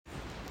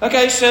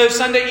Okay, so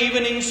Sunday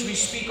evenings we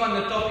speak on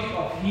the topic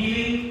of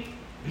healing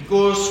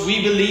because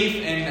we believe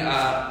in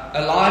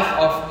a life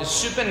of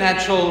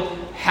supernatural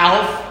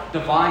health,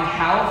 divine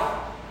health,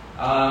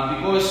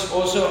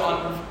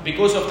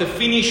 because of the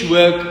finished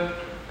work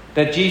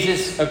that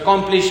Jesus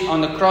accomplished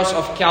on the cross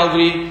of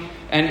Calvary,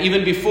 and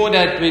even before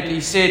that, when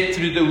He said,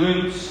 through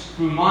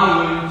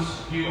my wounds,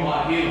 you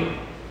are healed.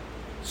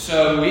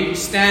 So we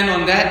stand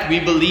on that, we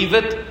believe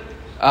it,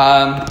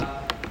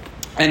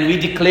 and we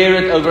declare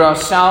it over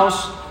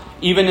ourselves.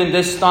 Even in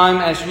this time,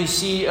 as we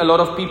see a lot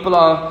of people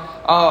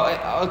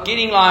are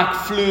getting like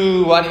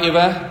flu,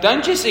 whatever.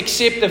 Don't just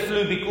accept the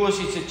flu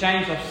because it's a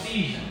change of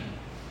season.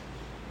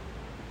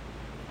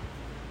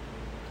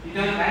 You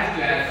don't have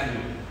to have flu.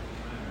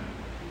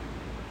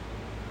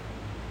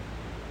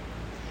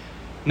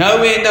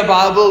 Nowhere in the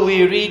Bible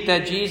we read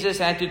that Jesus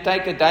had to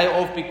take a day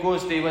off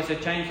because there was a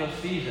change of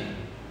season.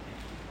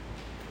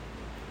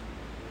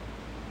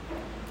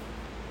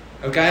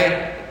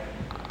 Okay?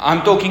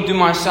 I'm talking to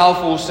myself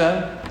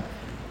also.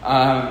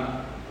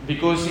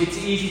 Because it's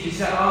easy to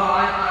say,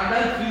 I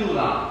don't feel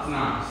that. No.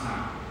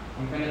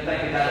 I'm going to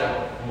take a day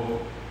off.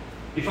 Or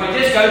if I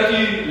just go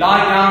to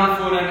lie down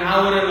for an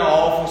hour and a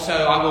half or so,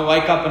 I will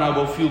wake up and I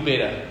will feel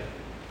better.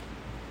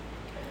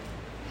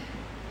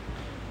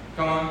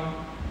 Come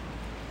on.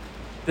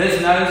 This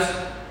nose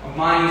of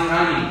mine is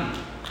running.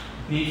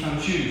 Need some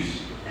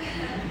shoes.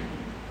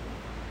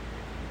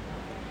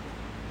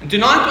 And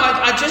tonight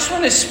I just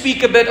want to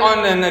speak a bit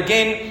on, and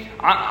again,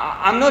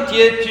 I'm not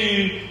here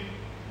to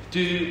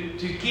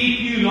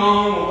keep you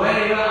long or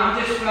whatever.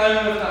 I'm just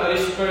flowing with the Holy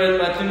Spirit.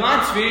 But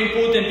tonight's very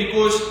important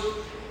because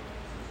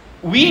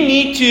we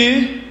need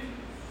to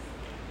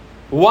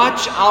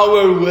watch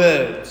our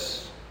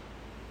words.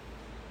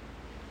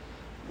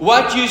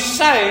 What you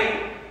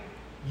say,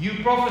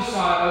 you prophesy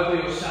over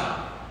yourself.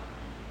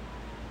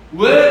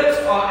 Words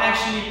are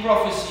actually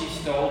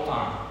prophecies the whole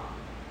time.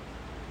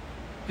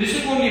 Dis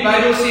hoekom die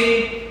Bybel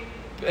sê,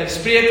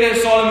 Spreuke,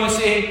 Salomo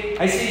sê,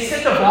 hy sê,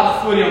 sit 'n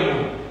wag voor jou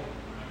mond.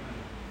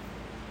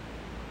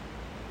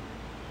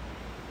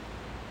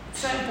 It's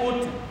so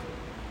important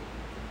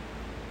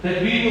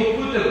that we will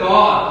put a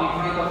guard in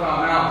front of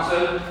our mouth. So,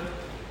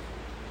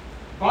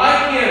 a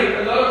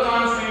lot of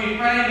times when we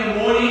pray in the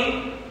morning,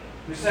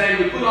 we say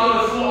we put on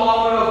the full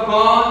armor of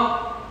God.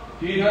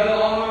 Do you know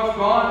the armor of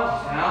God?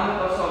 It's the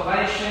helmet of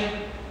salvation,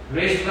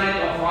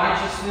 breastplate of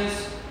righteousness,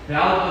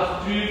 belt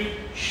of truth,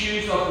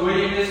 shoes of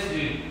worthiness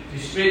to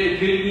spread the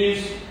good news.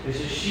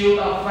 There's a shield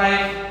of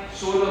faith,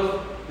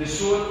 the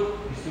sword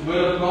is the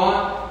word of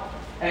God,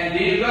 and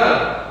there you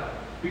go.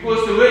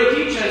 Because the word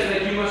teaches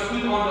that you must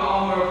put on the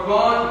armor of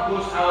God,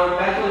 because our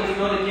battle is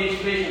not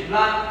against flesh and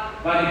blood,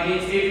 but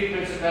against every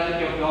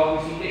principality of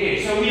darkness in the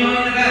air. So we are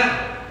in a battle.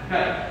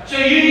 Okay. So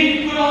you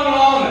need to put on your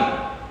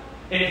armor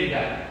every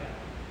day.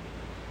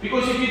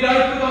 Because if you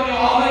don't put on your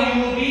armor, you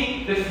will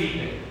be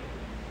defeated.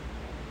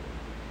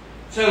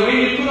 So when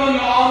you put on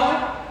your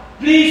armor,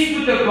 please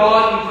put the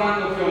guard in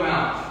front of your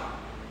mouth.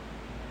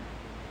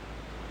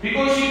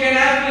 Because you can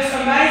have this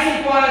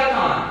amazing quiet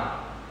time.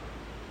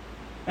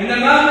 And the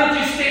moment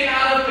you step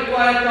out of the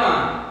quiet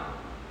time,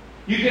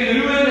 you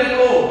can ruin it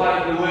all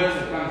by the words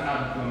that comes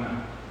out of your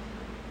mouth.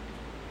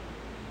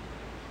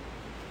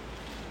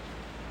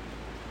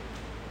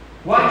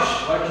 Watch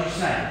what you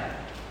say.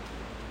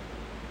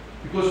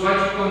 Because what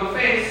you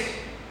confess,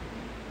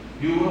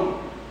 you will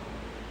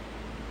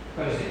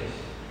possess.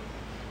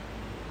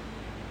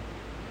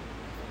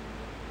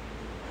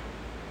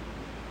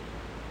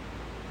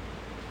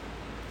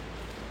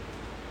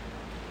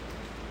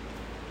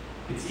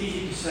 It's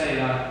easy to say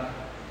like,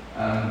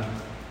 I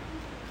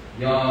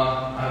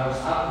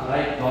was up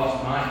late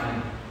last night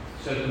and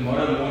so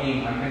tomorrow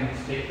morning I can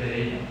expect the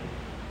headache.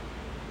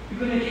 You're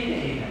going to get the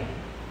headache.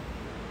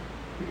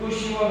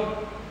 Because you are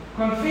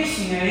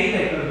confessing a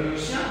headache over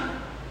yourself.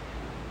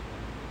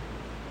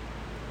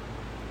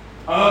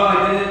 Oh,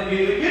 I didn't.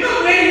 You're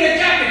not wearing a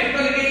jacket, you're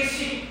going to get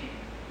sick.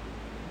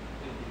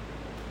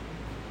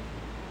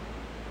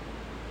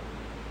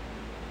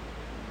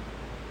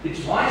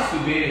 It's wise to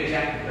wear a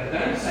jacket, but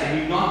don't say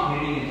you're not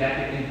wearing a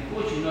jacket, and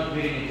because you're not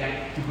wearing a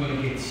jacket, you're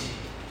going to get sick.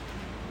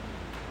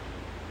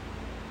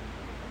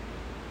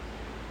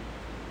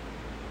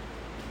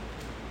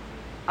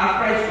 I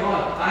praise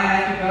God. I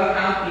had to go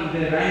out in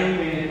the rain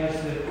when it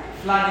was the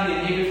flooding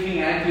and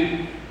everything. I had to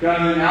go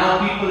and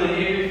help people and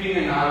everything,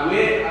 and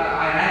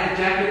I had a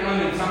jacket on,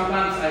 and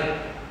sometimes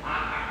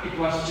it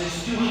was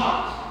just too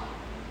hot.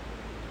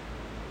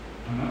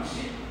 I'm not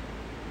sick.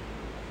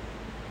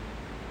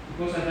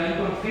 Because I don't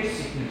confess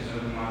sickness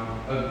over my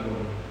own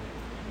body.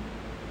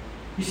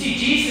 You see,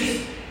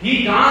 Jesus,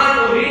 He died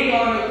already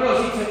on the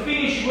cross. It's a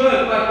finished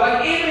work. But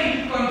whatever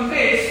you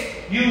confess,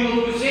 you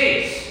will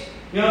possess.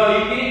 You know,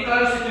 you're getting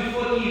closer to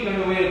 40, you're going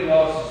to wear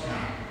glasses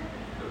now.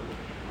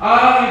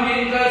 Oh, you're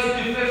getting closer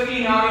to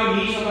 50, now your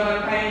knees are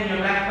going to pain, your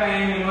back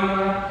pain, and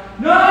whatever.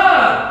 No!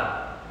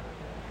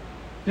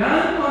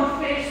 Don't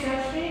confess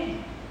that thing.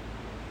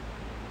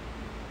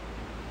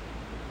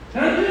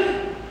 Don't do it.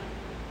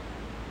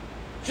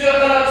 So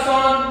gaan laat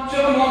staan, so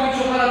gemaak het,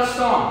 so gaan laat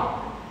staan?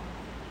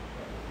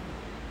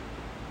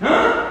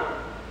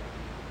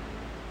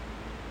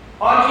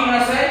 Archie na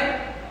sê,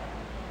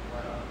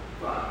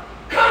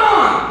 come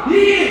on,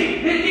 leave,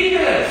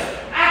 ridiculous.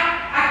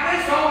 Ek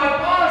is how my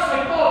pa is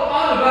my pa,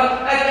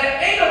 but at the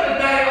end of the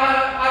day,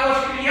 I was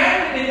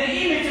created in the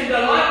image and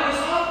the likeness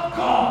of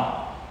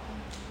God.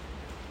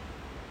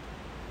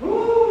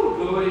 Ooh,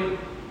 glory.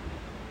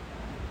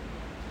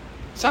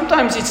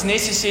 Sometimes it's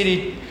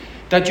necessary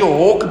dat jou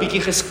hok 'n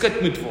bietjie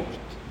geskit moet word.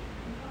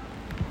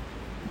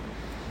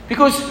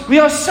 Because we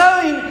are so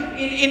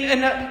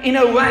in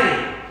a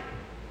way.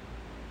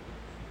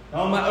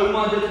 Nou my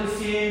ouma het dit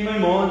gesê, my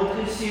ma het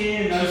dit gesê,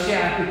 en nou sê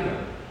ek dit.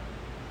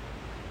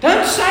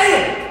 Don't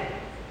say it.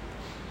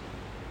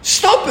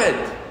 Stop it.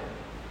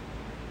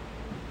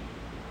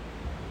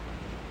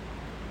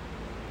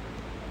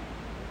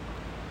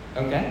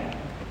 Okay.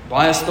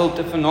 Baie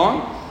stilte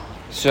vanaand,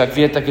 so ek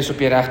weet ek is op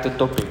die regte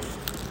toppie.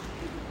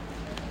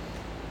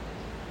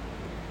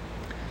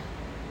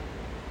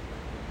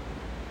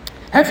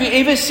 Have you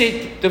ever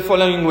said the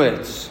following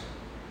words?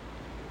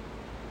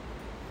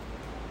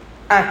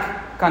 Ek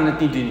kan dit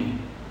nie doen nie.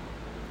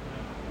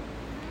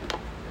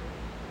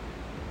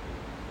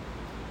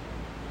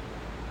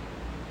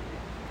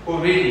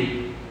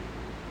 Already,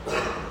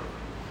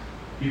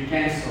 you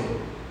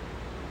cancel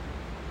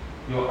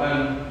your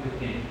own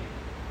attempt.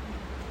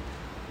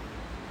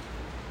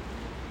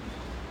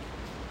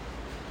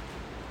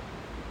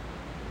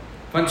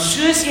 Want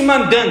soos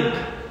iemand dink,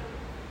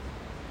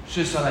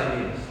 so sal hy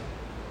wees.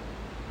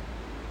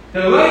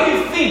 The way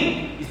you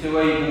think is the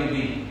way you're going to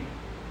be.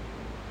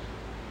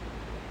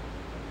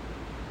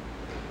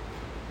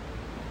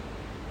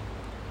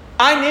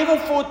 I never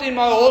thought in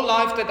my whole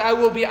life that I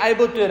will be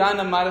able to run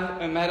a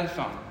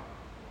marathon.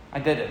 I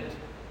did it.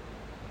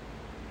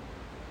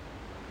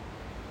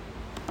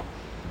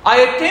 I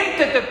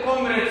attempted the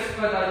Comrades,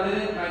 but I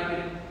didn't make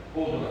it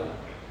all the way.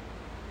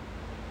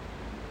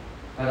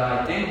 But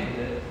I attempted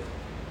it.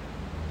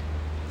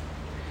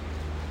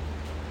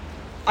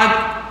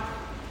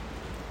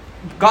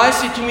 Guys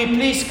said to me,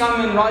 please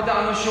come and ride the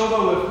Amashoba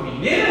with me.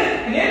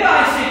 Never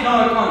I said, no,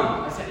 I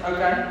can't. I said,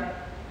 okay.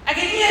 Ek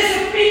het nie eens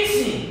 'n fiets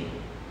nie.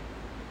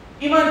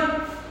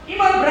 Iemand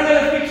bring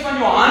hulle fiets van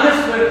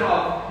Johannesburg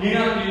af,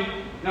 hier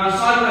na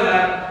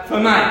Cyberlab vir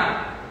my.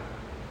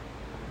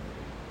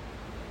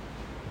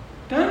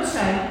 Don't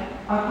say,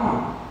 I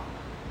can't.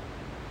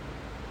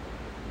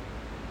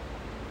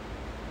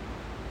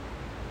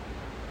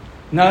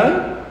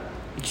 No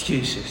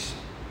excuses.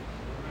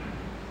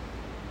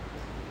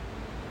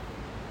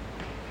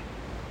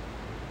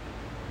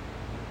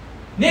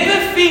 Never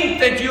think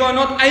that you are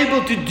not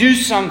able to do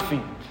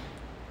something.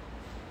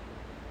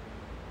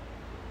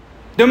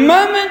 The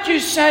moment you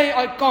say,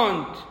 I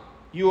can't,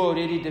 you're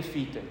already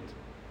defeated.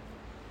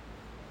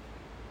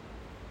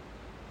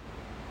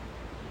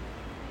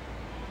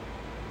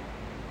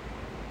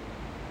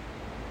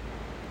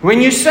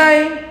 When you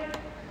say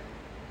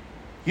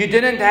you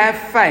did not have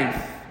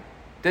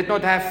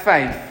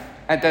faith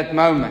at that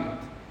moment,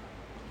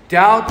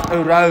 doubt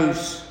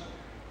arose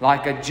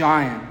like a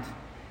giant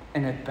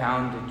and it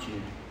bounded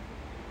you.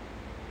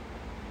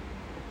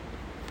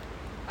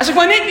 As ek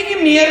maar net 'n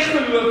bietjie meer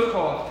geloof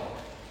gehad.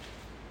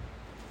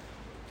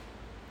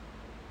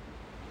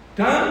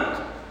 Don't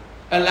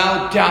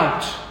allow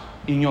doubt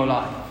in your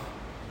life.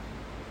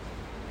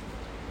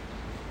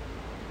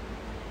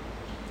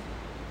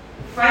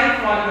 Faith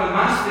like a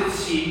mustard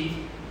seed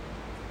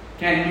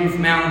can move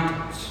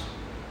mountains.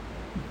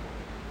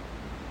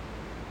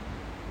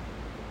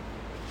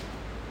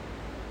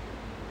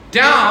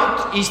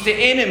 Doubt is the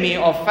enemy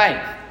of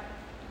faith.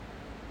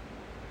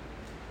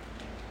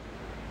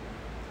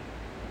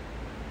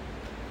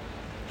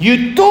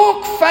 You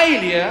talk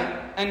failure,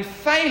 and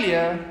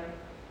failure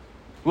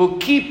will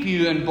keep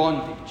you in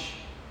bondage.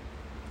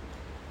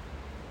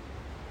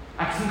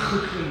 Ek's nie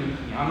goed genoeg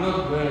nie. I'm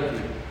not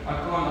worthy. I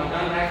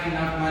don't have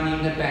enough money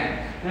in the bank.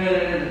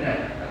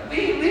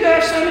 We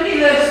have so many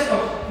lists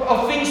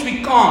of things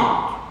we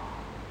can't.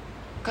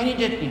 Kan jy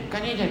dit nie?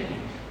 Kan jy dit nie?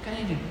 Kan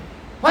jy dit?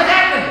 What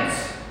happens?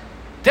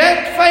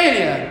 That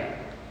failure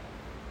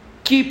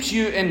keeps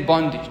you in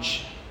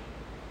bondage.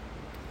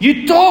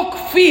 You talk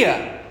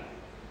fear,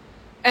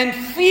 and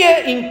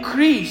fear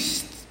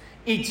increased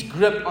its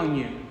grip on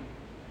you.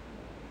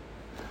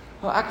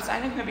 Well, ek is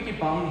eintlik 'n bietjie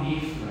bang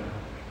hiervoor.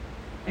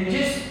 En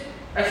just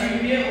as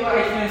jy weer oor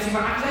uitvind, sê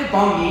maar ek is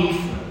bang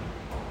hiervoor.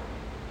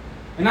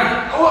 En dan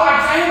ek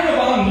is eintlik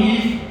bang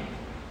hiervoor.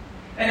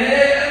 And in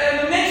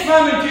the next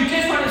moment you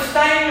just want to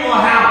stay in your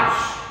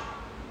house.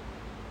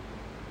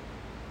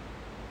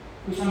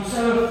 Because I'm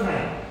so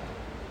afraid.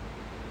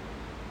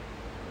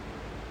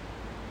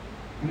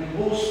 And it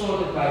all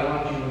started by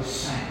what you were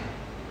saying.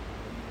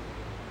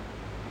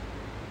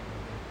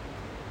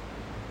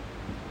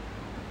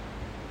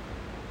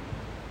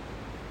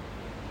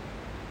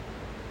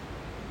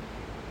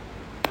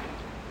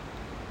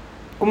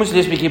 Kom ons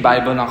lees 'n bietjie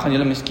Bybel, dan gaan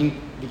julle miskien 'n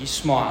bietjie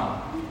smile.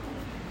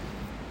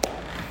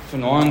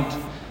 Vanaand,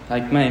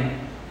 like my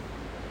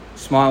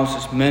smiles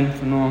is min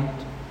vanaand.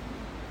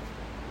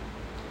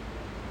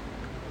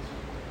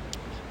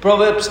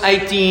 Proverbs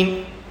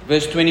 18,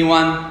 verse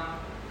 21.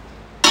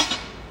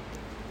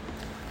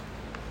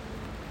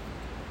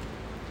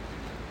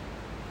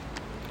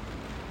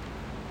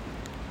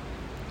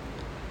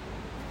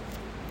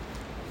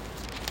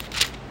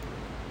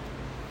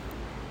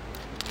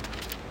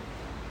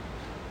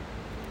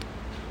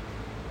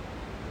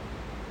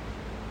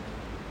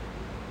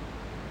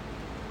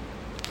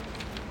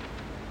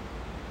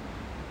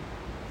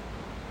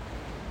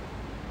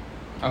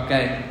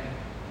 Okay.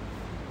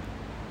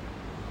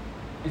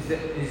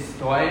 Is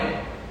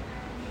Dwayne?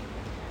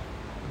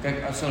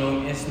 Okay, I saw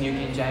him as New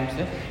King James.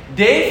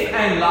 Death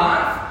and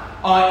life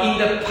are in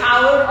the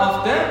power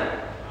of the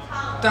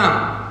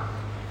tongue.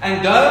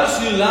 And those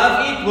who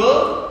love it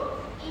will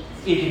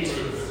eat it.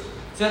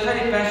 So that's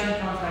the Passion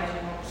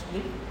Translation,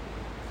 obviously.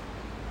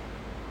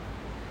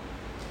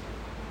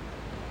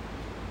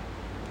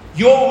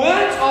 Your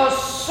words are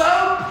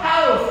so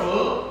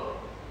powerful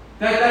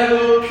that they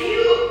will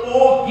kill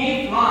or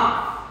give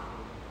life.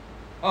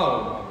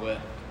 Oh my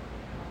word.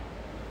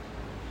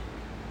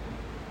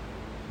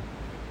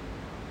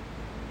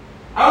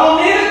 I will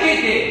never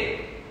get there.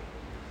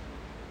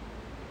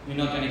 You're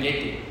not going to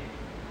get there.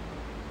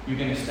 You're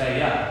going to stay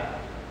here.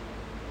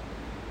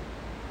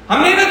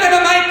 I'm never going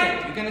to make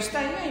it. You're going to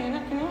stay here. You're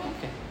not going to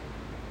make it.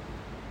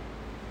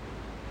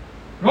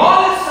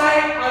 Rather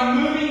say,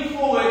 I'm moving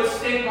forward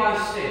step by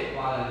step.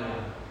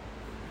 Hallelujah.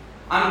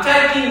 I'm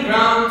taking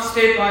ground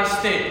step by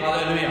step.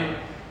 Hallelujah.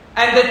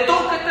 And the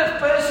talkative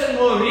person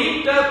will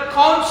reap the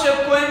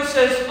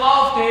consequences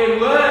of their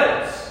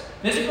words.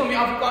 Dis hoekom die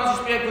Afrikaanse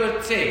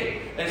spreekwoord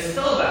sê, is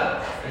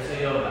stilwerk, is 'n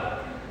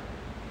heelwerk.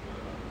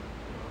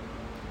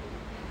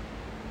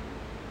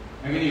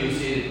 Ek weet nie hoe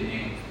sê dit in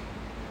Engels.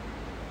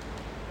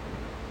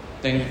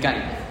 Dink jy kan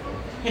nie.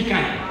 Jy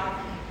kan nie.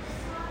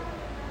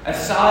 A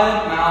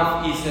silent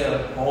mouth is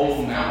a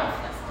whole mouth.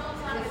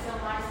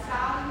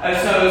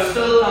 So a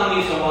still tongue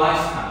is a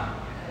wise tongue.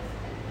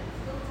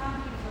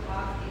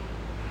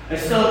 A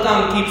still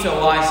tongue keeps a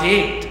wise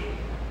head.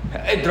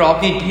 Dit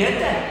draak nie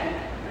beter.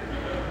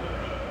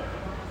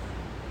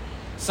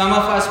 Some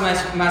of us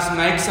must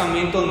make some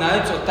mental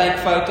notes or take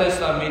photos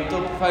or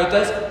mental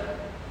photos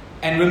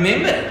and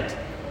remember it.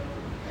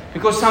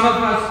 Because some of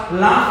us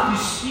love to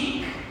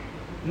speak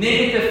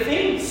negative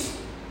things.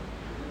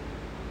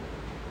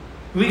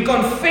 We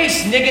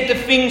confess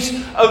negative things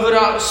over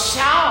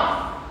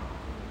ourselves.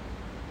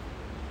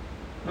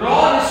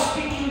 Rather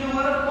speaking the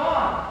word of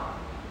God.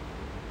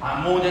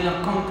 I'm more than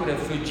a conqueror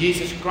through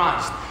Jesus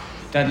Christ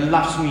that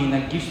loves me and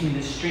that gives me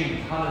the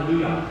strength.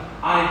 Hallelujah.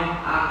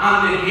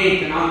 I'm the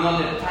head and I'm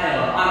not the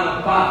tail. I'm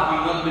above,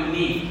 I'm not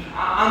beneath.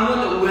 I'm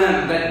not a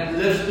worm that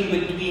lives in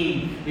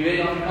between. Jy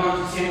weet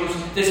Afrikaans sê ons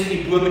tussen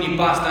die boom en die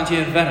bas, dan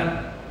jy 'n worm.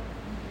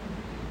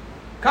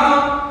 Come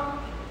on.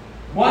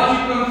 What you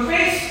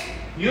confess,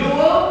 you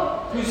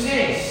will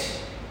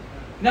possess.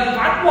 Now,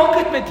 what maak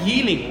dit met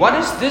healing? What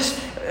is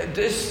this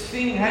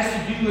thing has to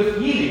do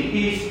with healing?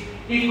 Is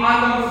if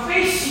I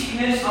confess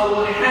sickness, I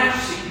will have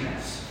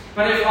sickness.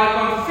 But if I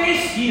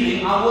confess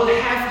healing, I will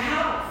have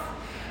health.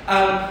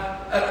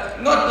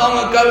 Not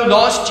long ago,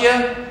 last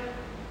year,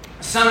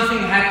 something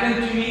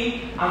happened to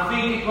me. I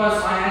think it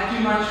was I had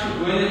too much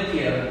gewone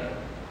tee.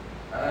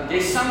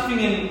 There's something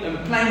in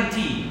plain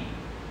tea,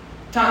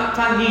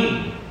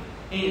 tannin.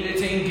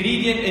 It's an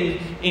ingredient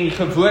in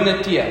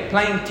gewone tea,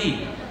 plain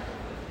tea,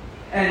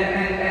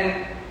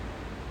 and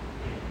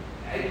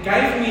it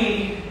gave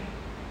me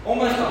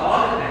almost a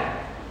heart attack.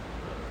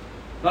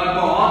 Like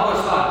my heart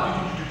was like.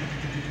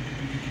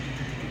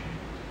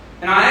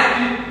 And I had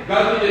to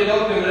go to the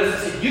doctor, and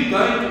Melissa said, "You're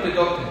going to the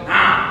doctor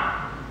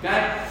now."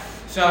 Okay?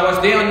 So I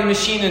was there on the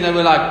machine, and they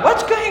were like,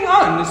 "What's going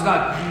on?" It's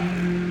like,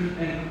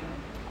 and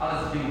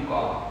alles is in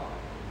car.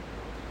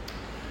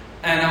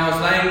 And I was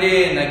lying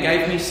there, and they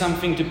gave me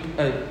something to,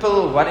 a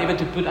pill, whatever,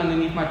 to put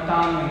underneath my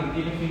tongue, and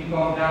everything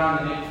calmed down,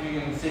 and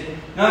everything, and said,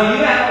 "No, you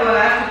will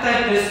have to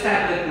take this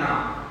tablet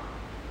now."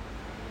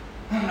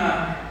 Oh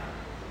no,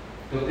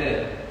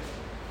 doctor,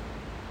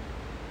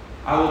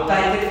 I will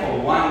take it for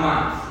 1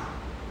 month.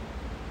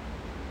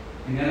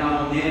 And then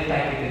I will never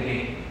take it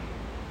again.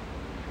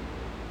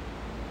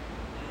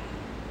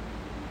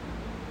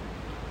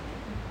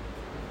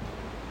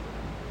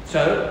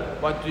 So,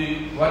 what do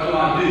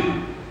I do?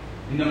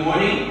 In the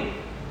morning,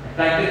 I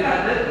take the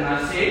tablet and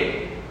I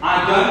say,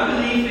 I don't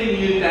believe in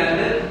you,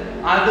 tablet.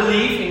 I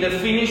believe in the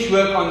finished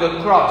work on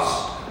the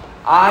cross.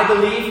 I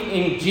believe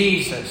in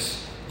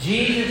Jesus.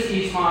 Jesus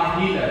is my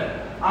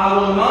healer. I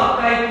will not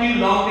take you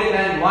longer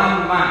than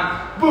 1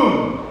 month.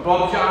 Boom!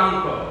 Drops your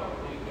ankle.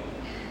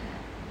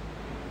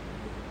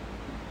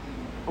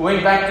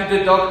 Went back to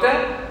the doctor.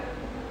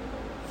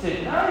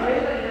 Said, "No,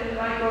 you're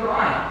like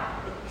alright."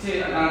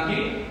 Said, "Thank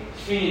you.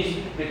 It's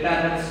finished. The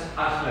tablets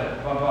after.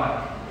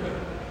 Bye-bye."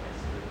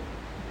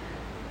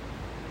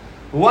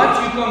 What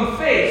you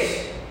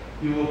confess,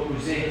 you will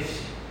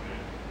possess.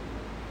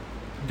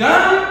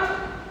 Don't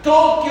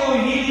talk your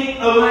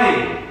healing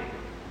away.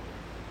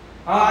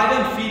 I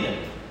don't feel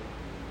it.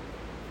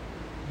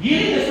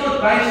 Healing is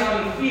not based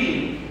on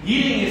feeling.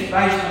 Healing is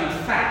based on a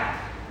fact.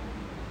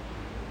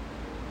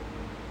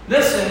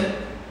 Listen,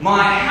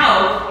 my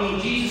health in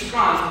Jesus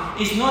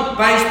Christ is not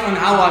based on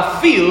how I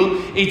feel.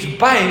 It's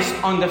based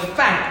on the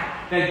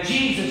fact that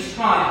Jesus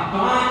Christ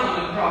died on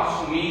the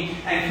cross for me,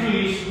 and through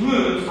His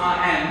wounds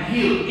I am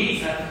healed.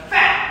 It's a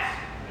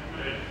fact.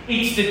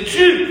 It's the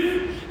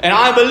truth. And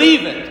I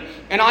believe it.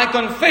 And I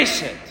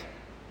confess it.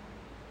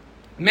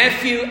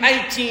 Matthew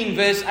 18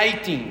 verse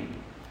 18.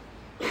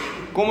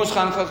 Kom ons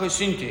gaan gou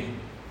gesien toe.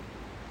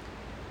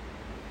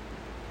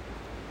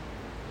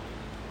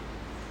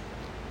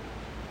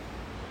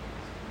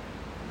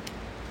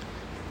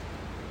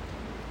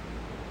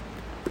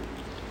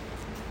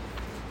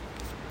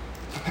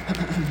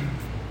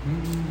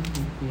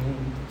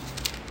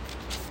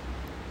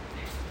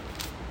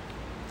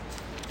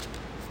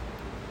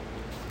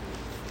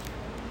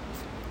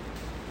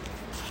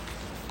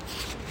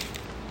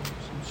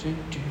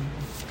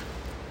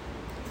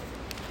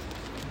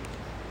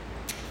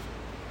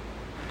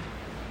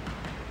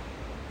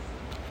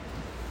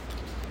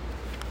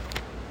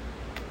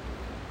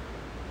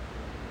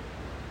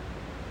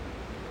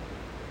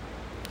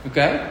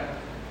 Okay?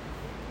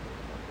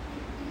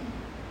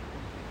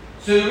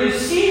 So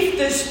receive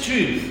this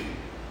truth.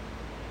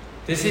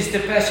 This is the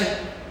Passion.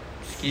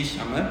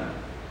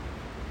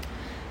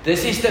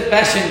 This is the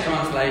Passion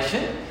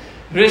Translation.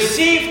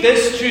 Receive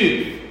this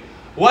truth.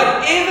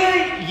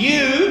 Whatever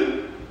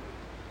you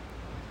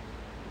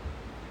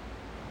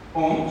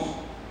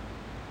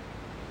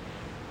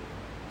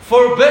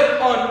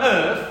forbid on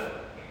earth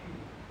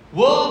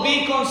will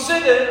be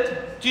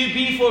considered to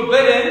be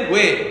forbidden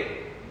where?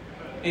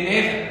 In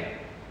heaven.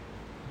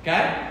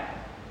 Okay?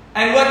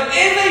 And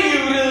whatever you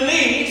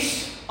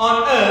release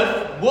on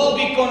earth will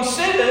be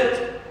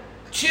considered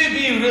to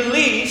be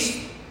released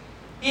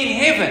in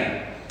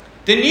heaven.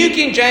 The New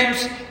King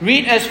James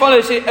read as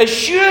follows: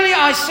 "Surely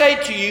I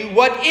say to you,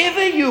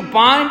 whatever you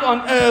bind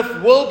on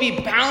earth will be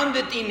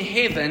bounded in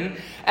heaven,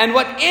 and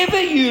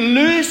whatever you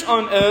loose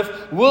on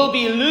earth will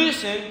be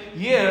loosened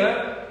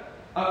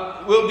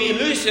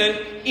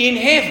in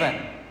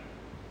heaven."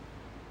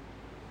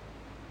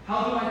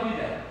 How do I do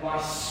that?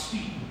 By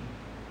speaking.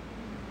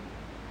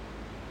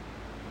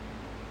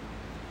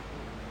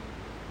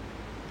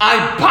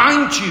 I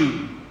bind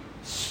you,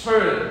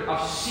 spirit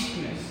of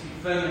sickness,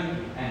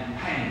 infirmity, and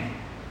pain.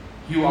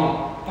 You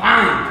are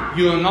bound.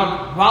 You are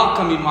not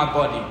welcome in my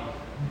body.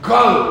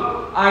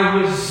 Go.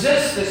 I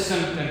resist the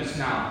symptoms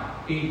now.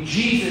 In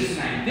Jesus'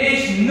 name.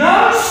 There's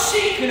no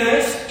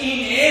sickness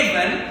in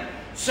heaven.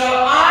 So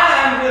I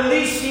am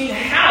releasing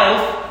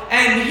health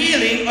and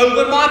healing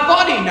over my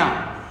body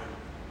now.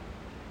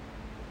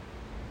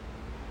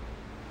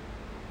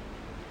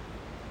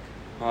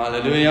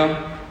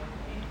 Hallelujah.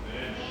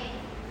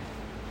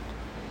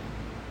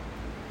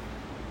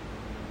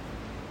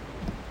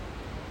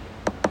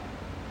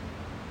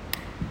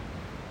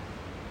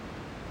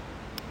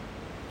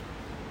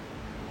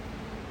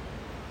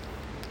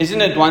 Isn't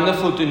it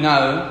wonderful to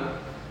know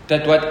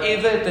that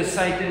whatever the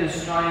Satan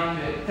is trying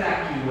to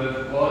attack you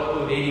with, God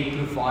already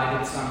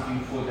provided something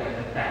for that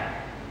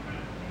attack?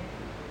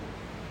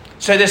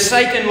 So the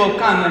Satan will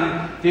come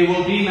and there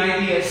will be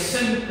maybe a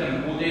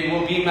symptom, or there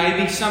will be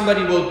maybe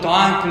somebody will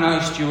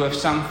diagnose you with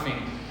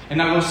something, and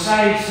they will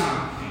say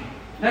something.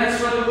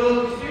 That's what the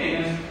world is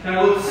doing. They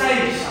will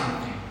say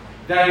something.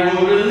 They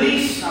will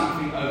release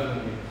something over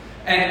you.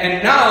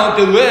 And now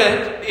the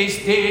word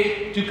is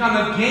there to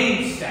come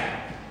against that.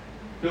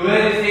 The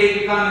word is there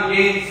to come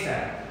against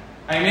that.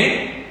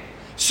 Amen?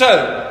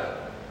 So,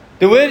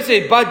 the word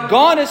says, but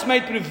God has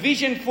made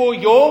provision for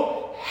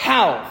your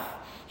health.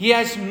 He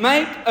has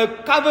made a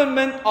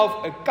covenant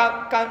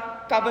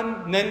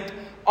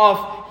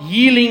of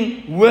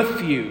healing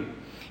with you.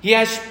 He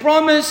has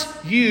promised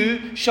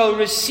you shall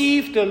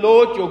receive the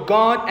Lord your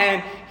God,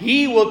 and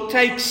He will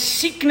take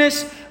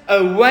sickness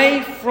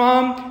away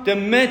from the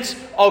midst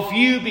of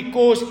you,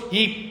 because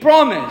He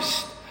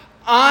promised,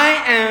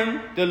 I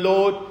am the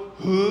Lord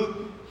who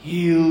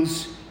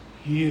heals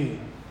you.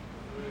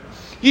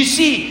 You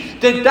see,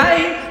 the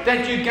day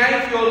that you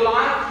gave your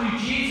life to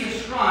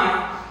Jesus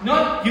Christ,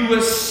 not you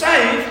were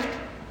saved,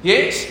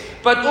 yes,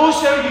 but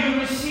also you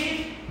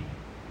received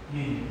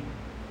healing.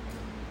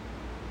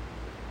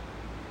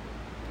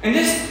 And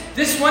this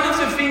is one of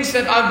the things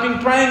that I've been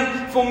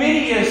praying for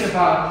many years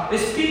about,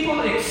 is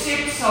people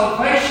accept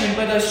salvation,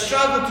 but they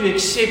struggle to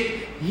accept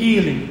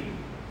healing.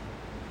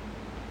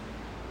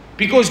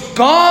 Because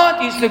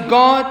God is the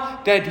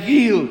God that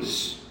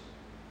heals.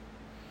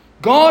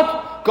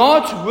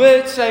 God's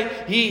words say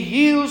He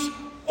heals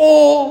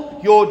all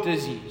your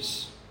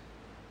disease.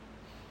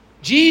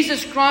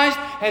 Jesus Christ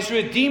has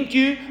redeemed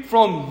you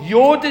from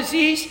your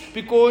disease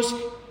because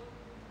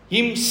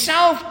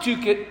Himself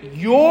took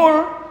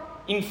your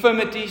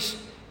infirmities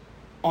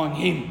on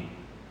Him.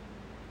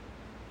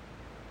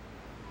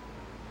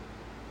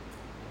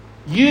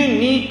 You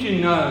need to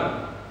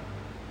know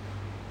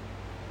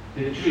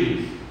the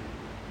truth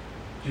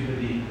to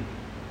believe.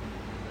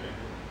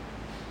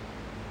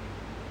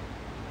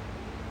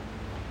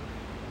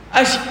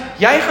 As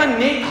jy gaan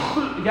net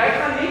goed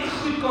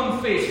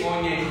confess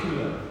wanneer jy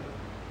glo.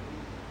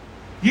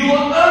 You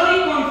will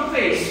only confess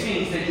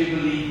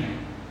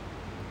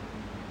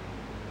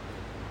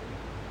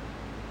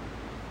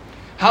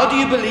How do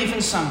you believe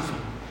in something?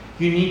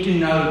 You need to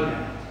know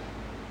that.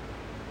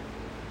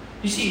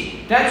 You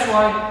see, that's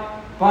why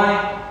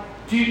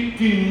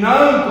to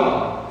know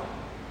God,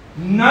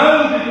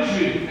 know the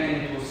truth,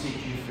 and it will set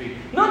you free.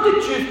 Not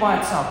the truth by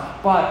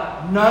itself,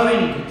 but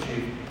knowing the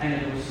truth, and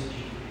it will set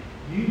you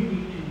free. You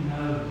need to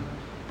know.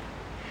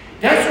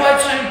 That's why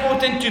it's so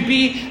important to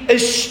be a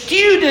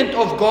student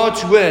of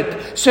God's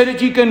Word, so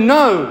that you can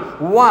know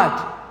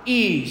what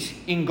is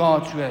in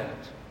God's Word.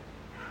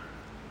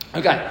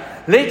 Okay,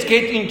 let's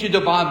get into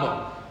the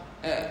Bible.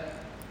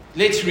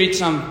 Let's read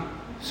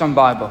some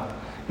Bible.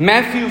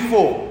 Matthew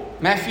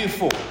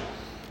 4,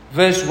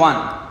 verse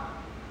 1.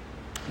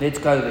 Let's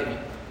go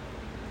there.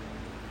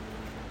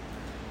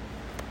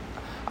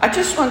 I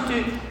just want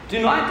to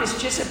tonight is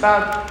just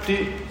about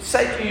to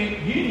say to you,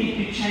 you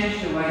need to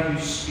change the way you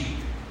speak.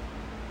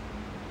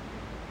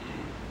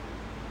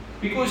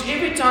 Because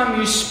every time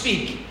you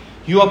speak,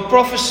 you are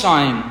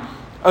prophesying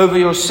over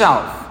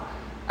yourself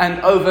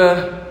and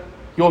over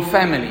your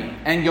family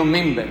and your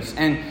members.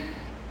 And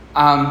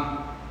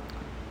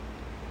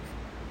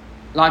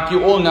like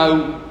you all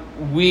know,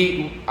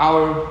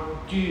 our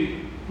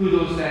two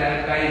poodles that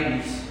had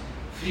babies,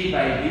 3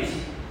 babies.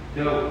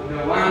 The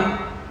one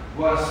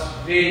was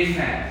very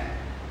fat.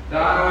 The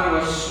other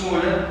one was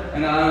smaller,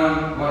 and the other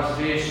one was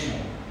very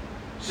small.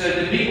 So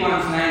the big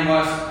one's name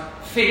was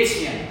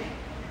Fetzian.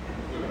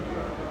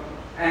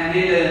 And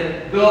then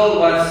the girl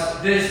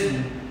was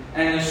Disney,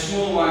 and the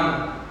small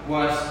one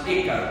was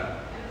Echo.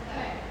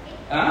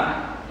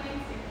 Huh?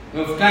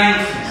 Of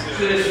Keynes.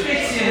 So there's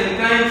Fetzian and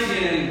Keynes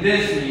and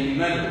Disney in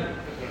the middle.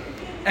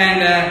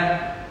 And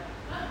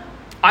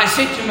I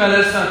said to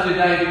Melissa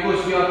today,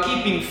 because we are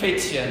keeping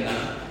Fetzian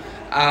now,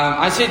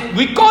 I said,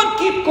 we can't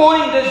keep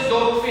calling this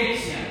dog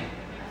Fetzian.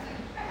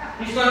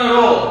 He's going to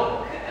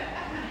roll.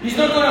 He's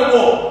not going to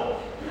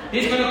walk.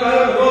 He's going to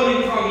go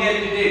rolling from here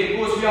to there,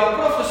 because we are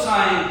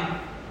prophesying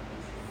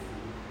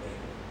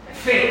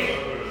Fet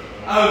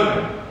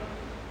over.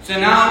 So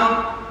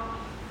now,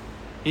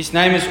 his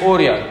name is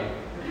Oreo.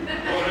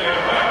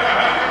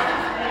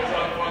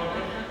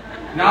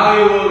 Now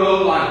he will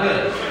roll like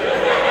this,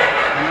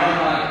 and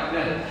not like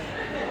this.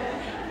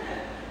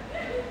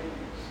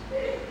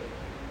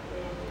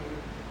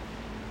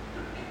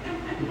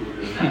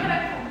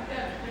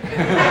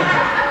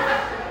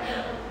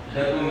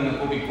 That woman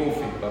will be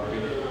coughing, puppy.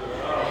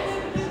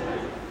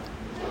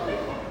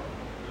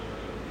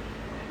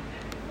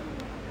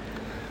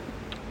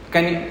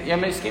 Kan jy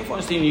miskien vir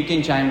ons die New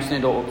King James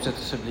net daar opsit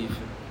asseblief?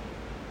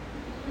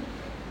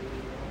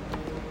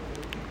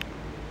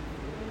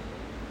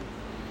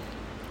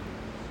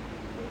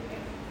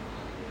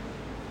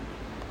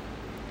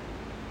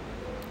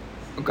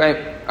 Okay,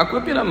 ek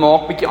hoop julle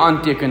maak 'n bietjie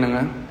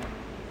aantekeninge.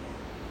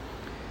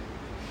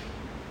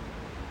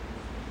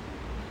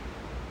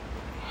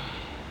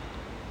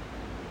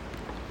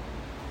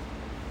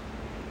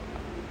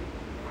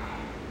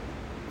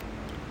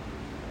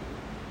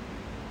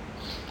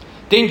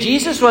 Then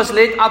Jesus was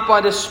led up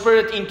by the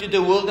Spirit into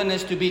the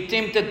wilderness to be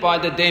tempted by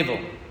the devil.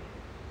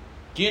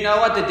 Do you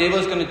know what the devil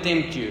is going to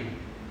tempt you?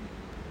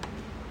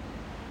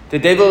 The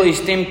devil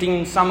is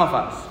tempting some of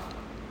us.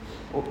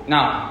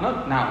 Now,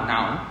 not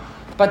now.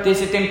 But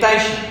there's a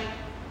temptation.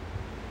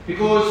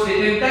 Because the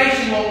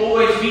temptation will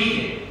always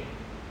be there.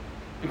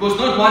 Because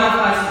not one of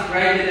us is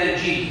greater than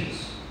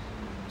Jesus.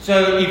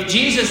 So if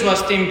Jesus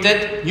was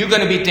tempted, you're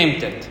going to be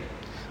tempted.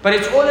 But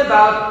it's all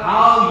about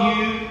how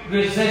you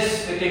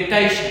resist the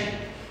temptation.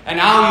 And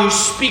how you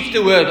speak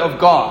the word of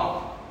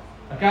God.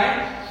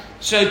 Okay?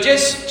 So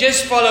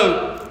just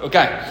follow.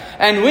 Okay.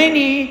 And when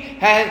he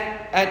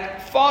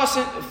had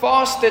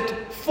fasted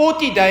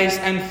 40 days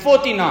and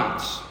 40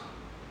 nights.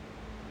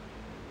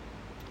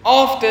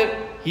 After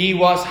he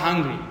was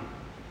hungry.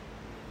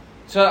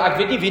 So ek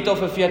weet nie wie het al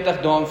vir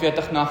 40 dae en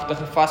 40 nagte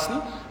gevas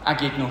nie.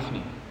 Ek het nog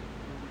nie.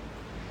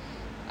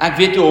 Ek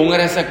weet hoe honger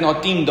is ek na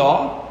 10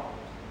 dae.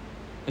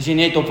 As jy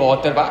net op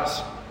water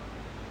was.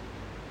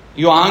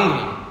 You're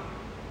hungry.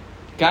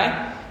 Okay?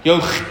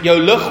 Jou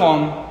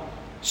liggaam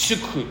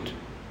soek goed.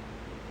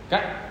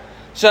 Okay?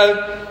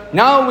 So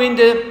now when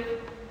the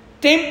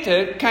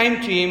tempter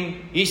came to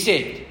him, he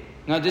said,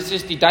 now this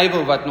is the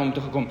devil wat na hom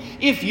toe gekom.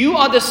 If you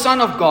are the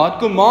Son of God,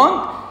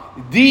 command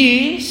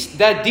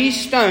that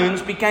these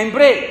stones became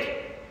bread.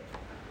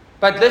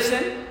 But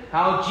listen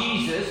how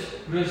Jesus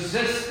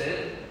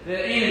resisted the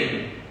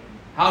enemy.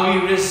 How he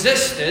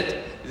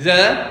resisted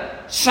the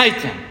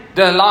Satan,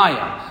 the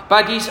liar.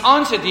 But he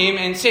answered him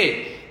and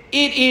said,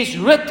 it is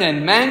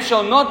written, man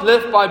shall not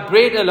live by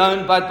bread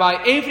alone, but by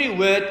every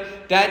word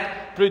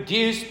that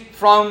produced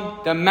from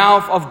the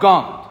mouth of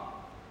God.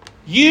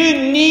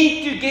 You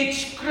need to get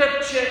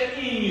scripture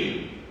in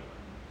you.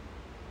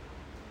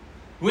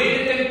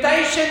 When the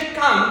temptation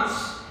comes,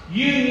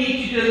 you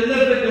need to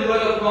deliver the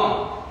word of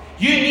God.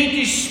 You need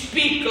to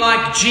speak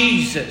like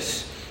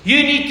Jesus.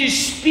 You need to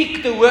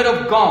speak the word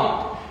of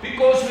God.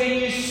 Because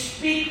when you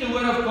speak the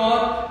word of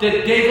God,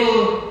 the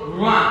devil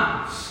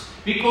runs.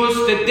 Because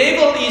the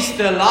devil is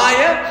the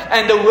liar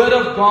and the word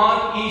of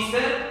God is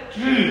the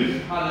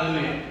truth.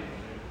 Hallelujah.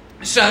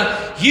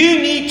 So you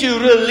need to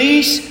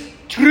release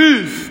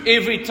truth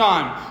every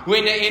time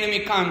when the enemy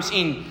comes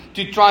in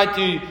to try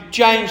to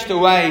change the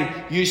way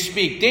you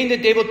speak. Then the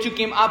devil took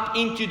him up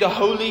into the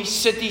holy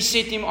city,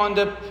 set him on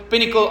the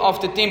pinnacle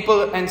of the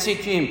temple, and said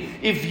to him,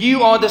 "If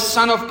you are the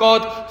Son of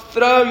God,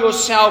 throw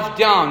yourself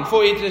down,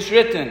 for it is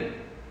written,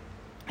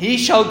 He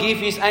shall give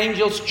His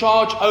angels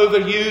charge over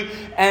you,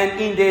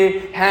 and in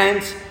their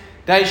hands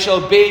they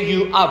shall bear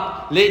you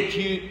up, let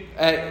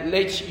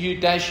you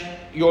dash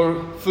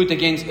your foot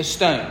against a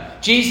stone."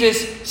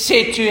 Jesus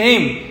said to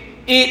him,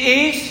 "It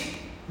is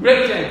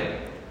written."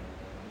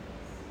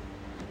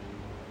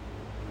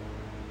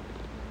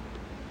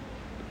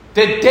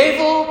 The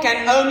devil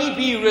can only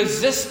be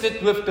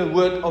resisted with the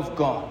word of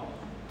God.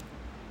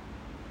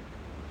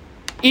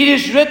 It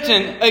is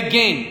written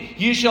again,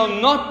 "You shall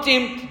not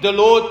tempt the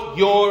Lord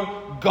your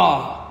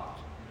God."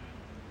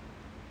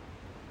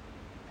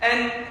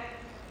 And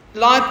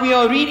like we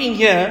are reading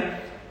here,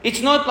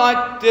 it's not like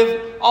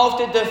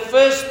after the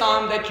first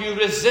time that you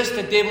resist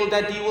the devil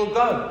that he will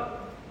go.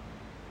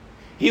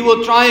 He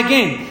will try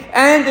again.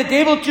 And the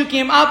devil took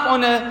him up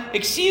on an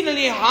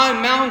exceedingly high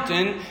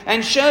mountain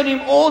and showed him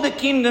all the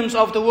kingdoms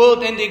of the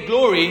world and their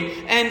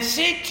glory, and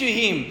said to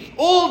him,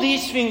 "All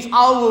these things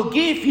I will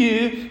give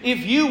you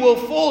if you will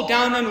fall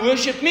down and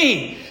worship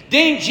me."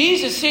 Then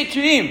Jesus said to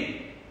him,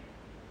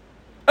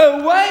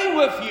 "Away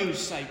with you,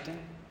 Satan.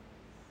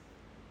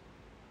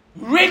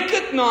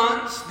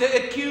 Recognize the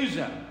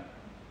accuser.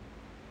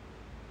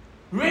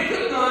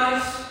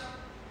 Recognize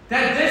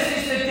that this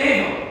is the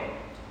devil.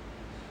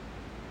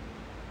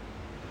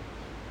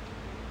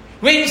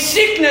 When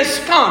sickness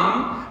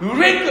comes,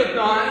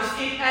 recognize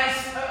it as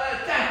an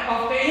attack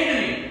of the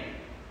enemy.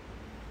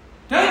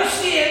 Don't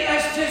see it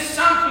as just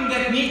something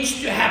that needs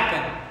to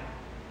happen."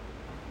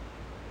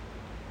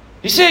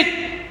 He said,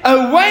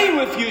 "Away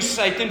with you,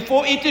 Satan,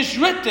 for it is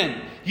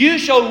written, you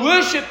shall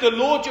worship the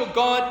Lord your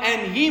God,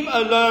 and Him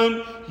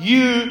alone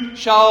you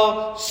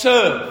shall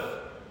serve."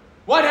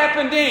 What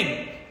happened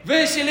then?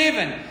 Verse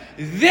 11.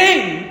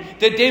 Then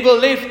the devil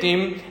left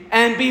him,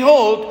 and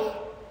behold,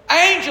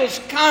 angels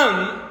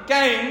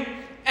came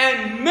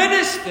and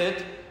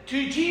ministered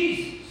to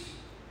Jesus.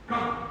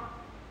 Come.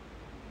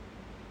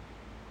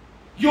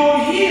 Your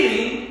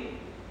healing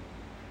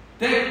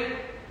that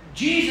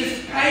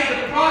Jesus paid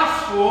the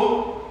price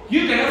for,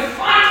 you're going to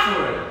fight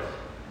for it.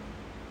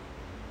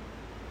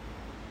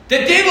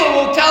 The devil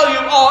will tell you,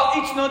 "Oh,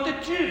 it's not the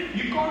truth.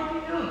 You can't be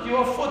healed. You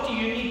are 40,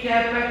 you need to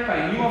have back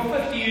pain. You are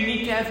 50, you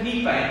need to have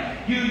knee pain.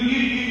 You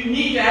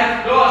need to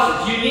have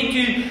glasses. You need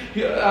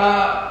to...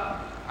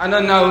 I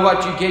don't know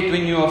what you get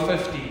when you are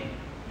 50.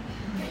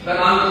 But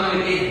I'm not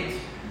going to get it.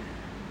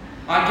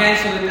 I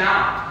cancel it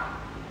out.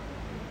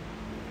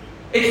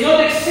 It's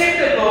not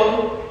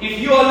acceptable if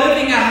you are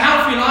living a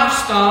healthy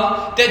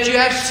lifestyle that you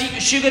have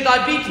sugar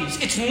diabetes.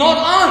 It's not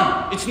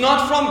on. It's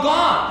not from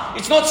God.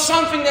 It's not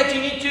something that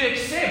you need to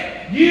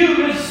accept.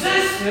 You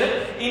resist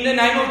it in the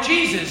name of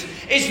Jesus.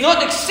 It's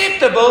not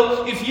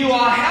acceptable if you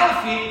are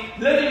healthy,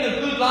 living a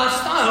good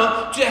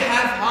lifestyle, to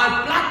have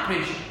high blood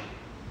pressure.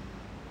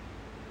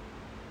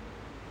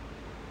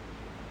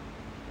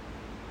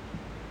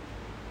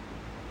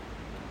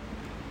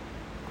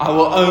 I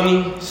will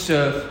only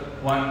serve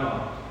one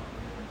God.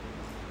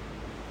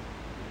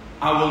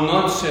 I will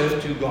not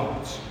serve two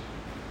gods.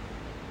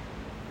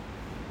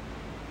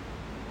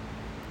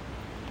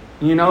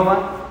 You know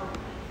what?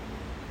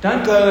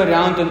 Don't go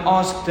around and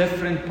ask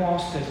different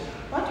pastors,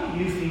 "What do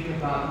you think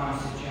about my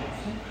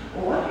situation?"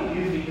 Or "What do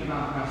you think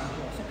about my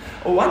situation?"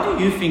 Or "What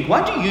do you think?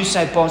 What do you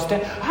say, Pastor?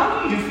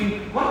 How do you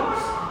think? What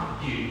must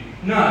I do?"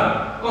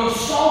 No.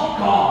 Consult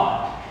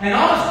God. And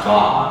ask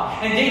God,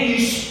 and then you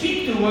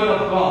speak the word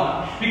of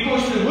God,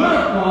 because the word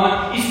of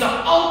God is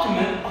the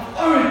ultimate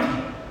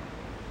authority.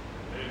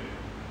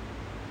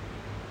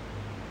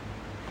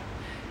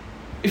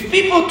 If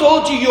people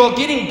told you you are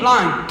getting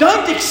blind,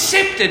 don't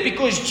accept it,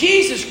 because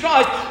Jesus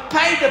Christ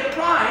paid the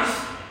price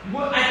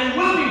at the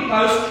whipping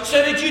post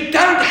so that you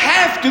don't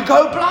have to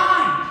go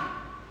blind.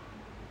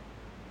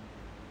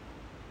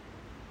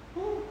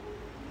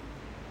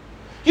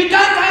 You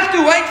don't have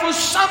to wait for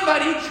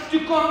somebody to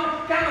come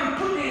and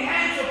put their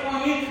hands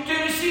upon you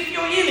to receive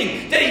your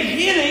healing. The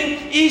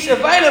healing is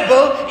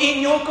available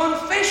in your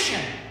confession.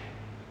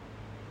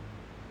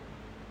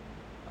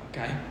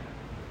 Okay.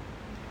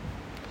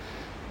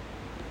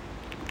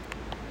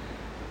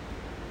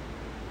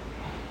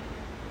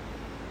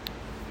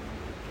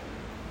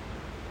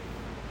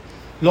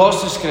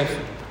 Laaste skrif.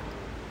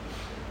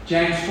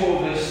 James 4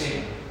 verse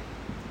 7.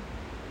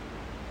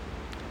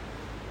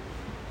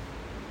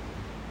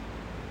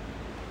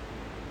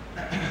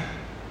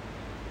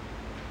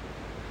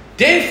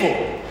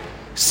 Therefore,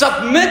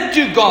 submit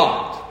to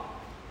God.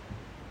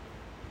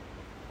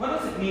 What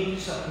does it mean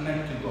to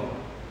submit to God?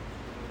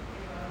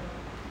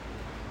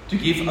 To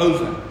give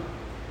over.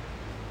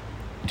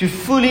 To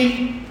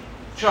fully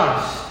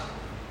trust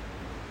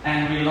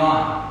and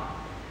rely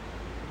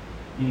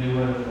in the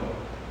word of God.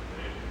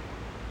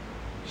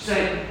 You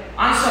say,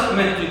 "I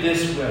submit to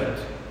this word.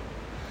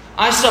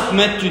 I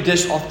submit to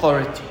this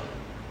authority."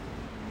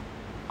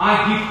 I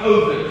give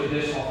over to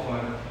this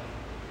authority.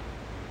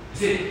 He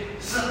said,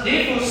 so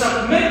therefore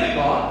submit to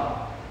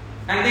God,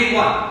 and then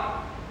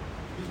what?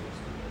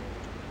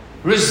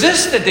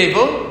 Resist the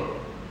devil,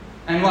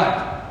 and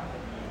what?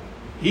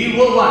 He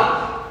will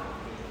what?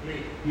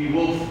 He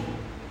will flee.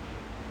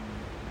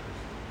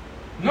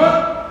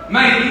 Not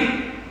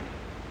maybe.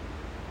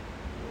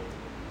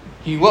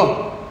 He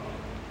will.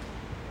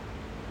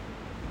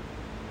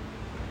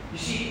 You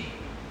see,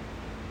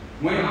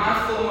 when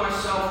I fill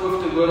myself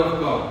with the Word of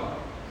God,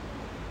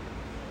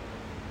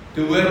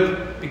 the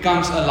Word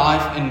becomes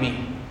alive in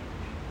me.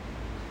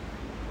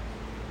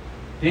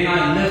 Then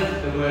I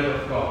live the Word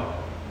of God.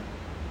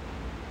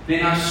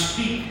 Then I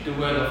speak the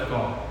Word of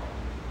God.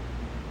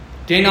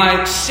 Then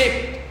I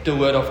accept the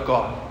Word of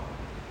God.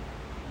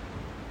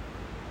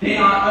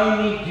 Then I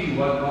only do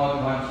what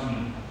God wants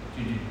me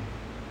to do.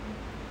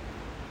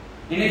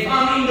 And if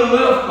I'm in the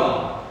Word of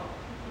God,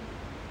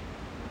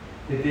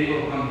 the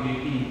devil can't do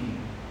anything.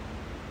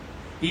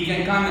 He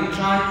can come and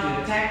try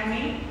to attack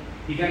me.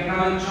 He can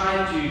come and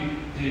try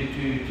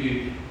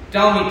to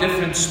tell me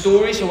different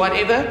stories or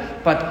whatever.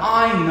 But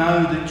I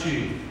know the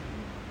truth.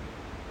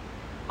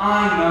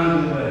 I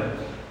know the Word.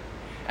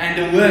 And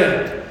the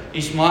Word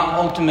is my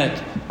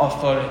ultimate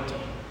authority.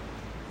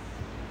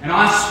 And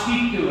I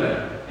speak the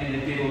Word, and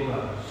the devil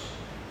goes.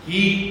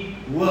 He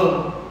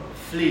will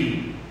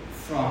flee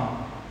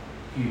from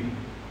you.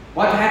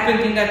 What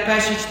happened in that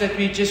passage that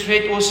we just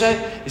read also?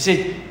 He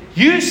said,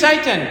 you,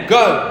 Satan,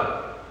 go.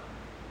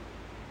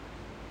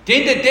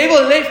 Then the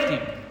devil left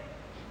him.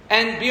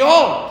 And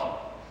behold,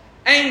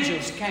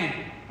 angels came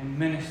and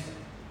ministered.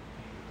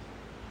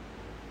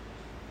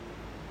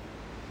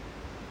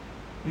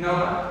 You know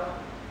what?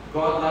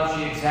 God loves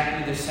you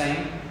exactly the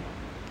same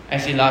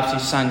as He loves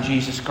His Son,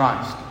 Jesus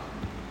Christ.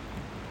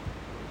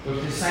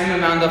 With the same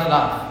amount of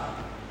love,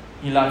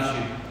 He loves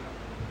you.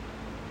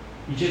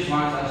 He just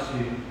wants us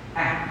to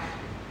act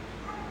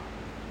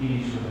in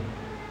His Word.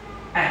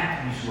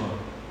 Act His Word.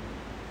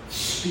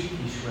 Speak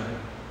His Word.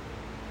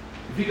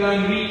 If you go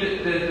and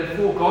read the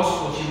four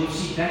Gospels, you will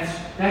see that's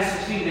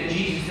the thing that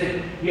Jesus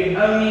did. He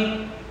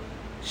only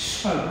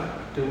spoke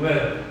the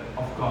Word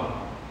of God.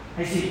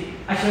 Hy sê,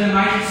 as jy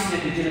my gesien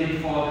het, het jy die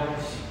Vader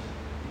gesien.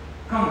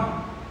 Come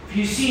on. If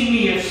you see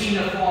me, you've seen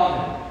the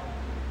Father.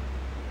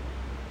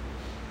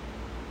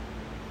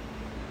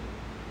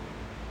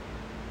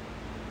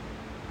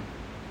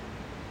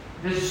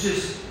 Dis is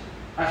soos,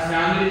 as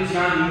Leander en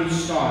Jan hier moet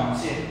staan en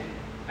sê,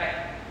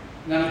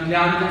 dan moet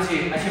Leander kan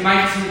sê, as jy my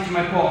gesien het, jy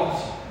my pa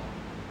gesien.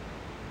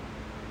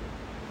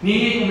 Nie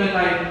net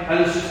omdat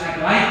hulle soos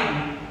ek lyk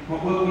nie,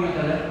 maar ook omdat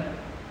hulle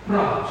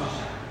praat soos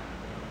ek.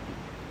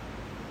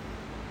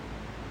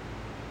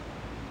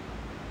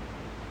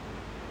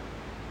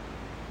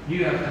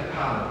 You have the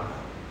power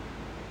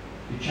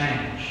to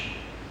change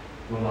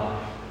your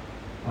life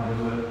by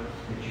the word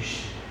that you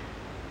speak.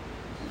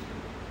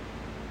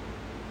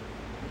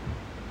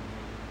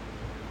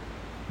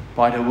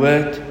 By the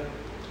word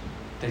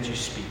that you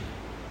speak.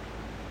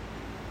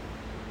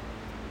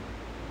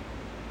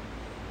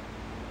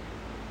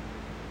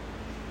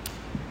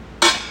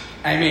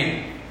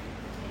 Amen.